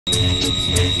Hey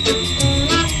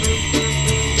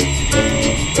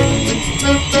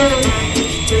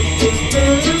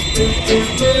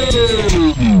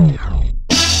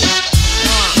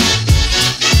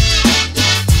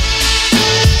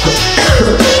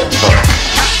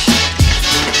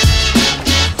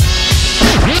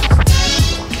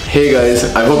guys,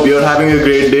 I hope you're having a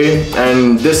great day,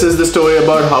 and this is the story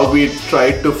about how we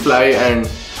tried to fly and,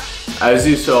 as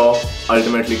you saw,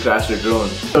 ultimately crashed a drone.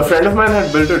 A friend of mine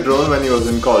had built a drone when he was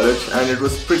in college, and it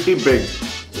was pretty big,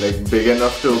 like big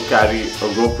enough to carry a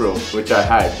GoPro, which I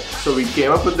had. So we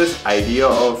came up with this idea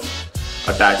of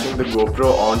attaching the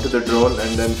GoPro onto the drone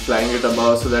and then flying it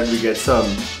above so that we get some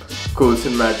cool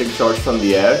cinematic shots from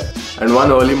the air. And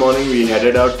one early morning we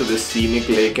headed out to this scenic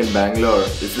lake in Bangalore.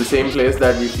 It's the same place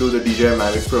that we flew the DJI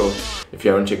Mavic Pro. If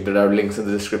you haven't checked it out, links in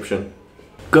the description.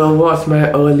 Go watch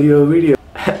my earlier video.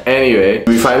 Anyway,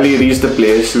 we finally reached the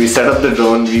place, we set up the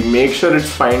drone, we make sure it's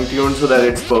fine-tuned so that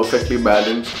it's perfectly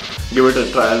balanced. Give it a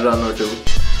trial run or two.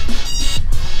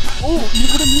 Oh, you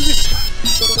put a music.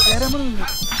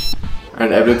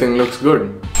 And everything looks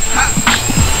good.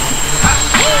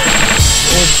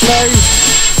 It's nice.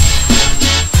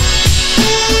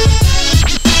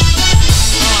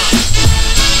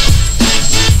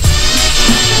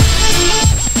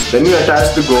 Then you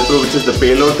attach the GoPro, which is the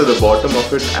payload, to the bottom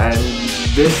of it, and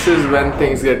this is when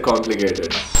things get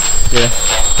complicated. Yeah,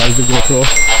 that's the GoPro.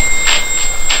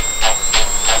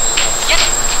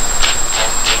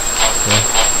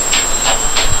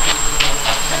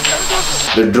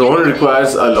 The drone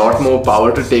requires a lot more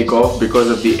power to take off because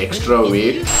of the extra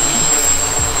weight.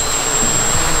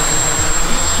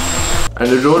 And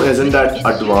the drone isn't that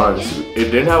advanced. It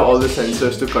didn't have all the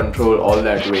sensors to control all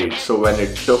that weight. So when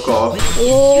it took off...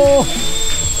 Oh!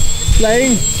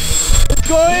 Flying! It's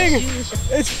going!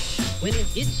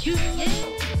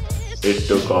 It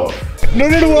took off.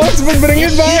 Dude, it works, but bring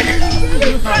it back!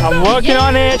 I'm working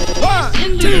on it!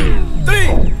 1, 2, 3,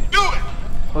 do it!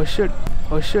 Oh shit,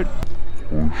 oh shit.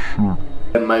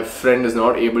 And my friend is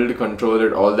not able to control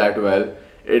it all that well.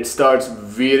 It starts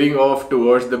veering off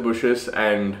towards the bushes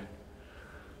and...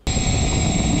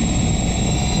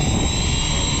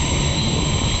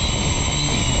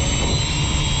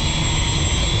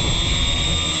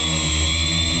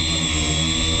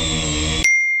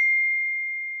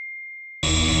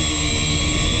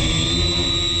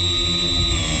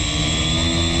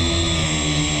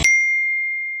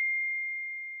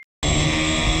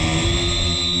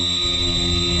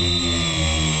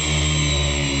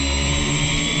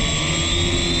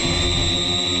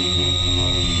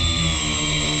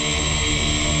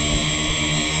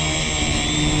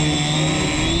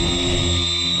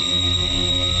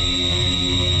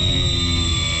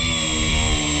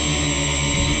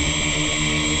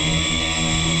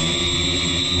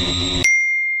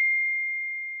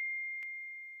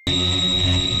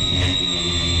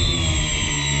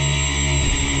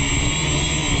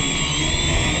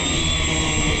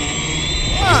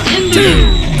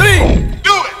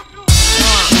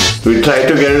 We tried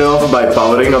to get it off by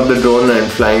powering up the drone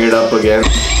and flying it up again.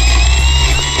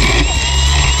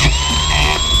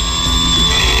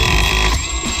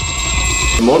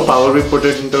 The more power we put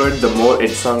into it, the more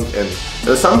it sunk in.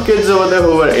 There were some kids over there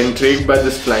who were intrigued by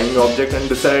this flying object and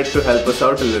decided to help us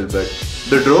out a little bit.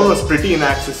 The drone was pretty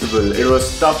inaccessible. It was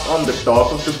stuck on the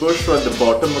top of the bush while the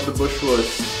bottom of the bush was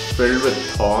filled with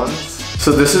thorns.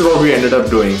 So this is what we ended up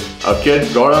doing. A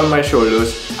kid got on my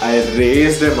shoulders, I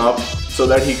raised him up so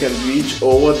that he can reach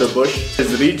over the bush.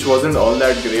 His reach wasn't all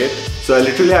that great, so I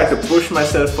literally had to push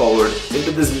myself forward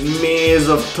into this maze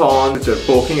of thorns which were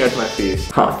poking at my face.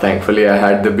 Thankfully I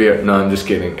had the beard. No, I'm just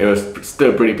kidding. It was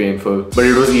still pretty painful. But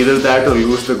it was either that or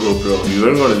lose the GoPro. We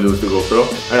weren't going to lose the GoPro.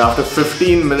 And after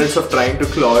 15 minutes of trying to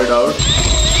claw it out,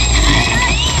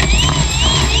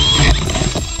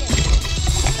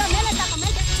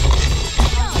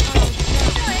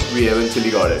 we eventually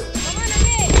got it.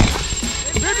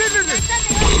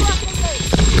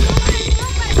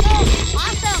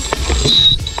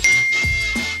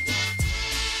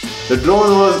 The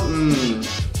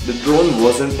drone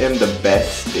wasn't in the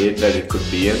best state that it could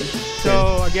be in.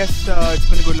 So I guess it's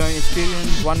been a good learning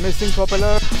experience. One missing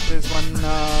propeller, there's one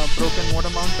broken motor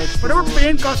mount. What about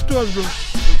paint cost to us, bro?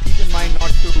 So keep in mind not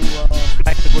to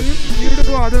fly the bush. You need to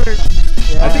go other way.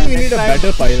 Yeah, I think we need a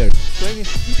better pilot. Going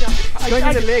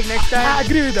in the lake next time. I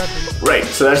agree with that. Right,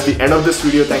 so that's the end of this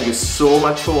video. Thank you so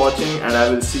much for watching, and I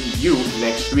will see you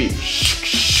next week.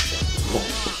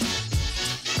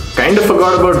 Kind of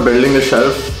forgot about building the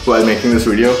shelf while making this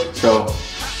video, so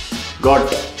got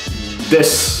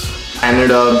this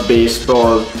Canada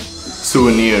baseball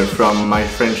souvenir from my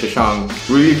friend Shashank.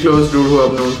 Really close dude who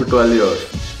I've known for 12 years.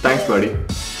 Thanks, buddy.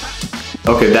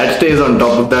 Okay, that stays on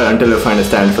top of that until I find a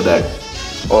stand for that.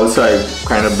 Also, I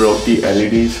kind of broke the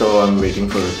LED, so I'm waiting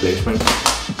for replacement.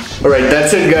 Alright,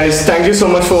 that's it guys. Thank you so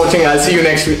much for watching. I'll see you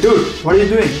next week. Dude, what are you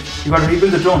doing? You gotta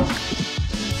rebuild the drone.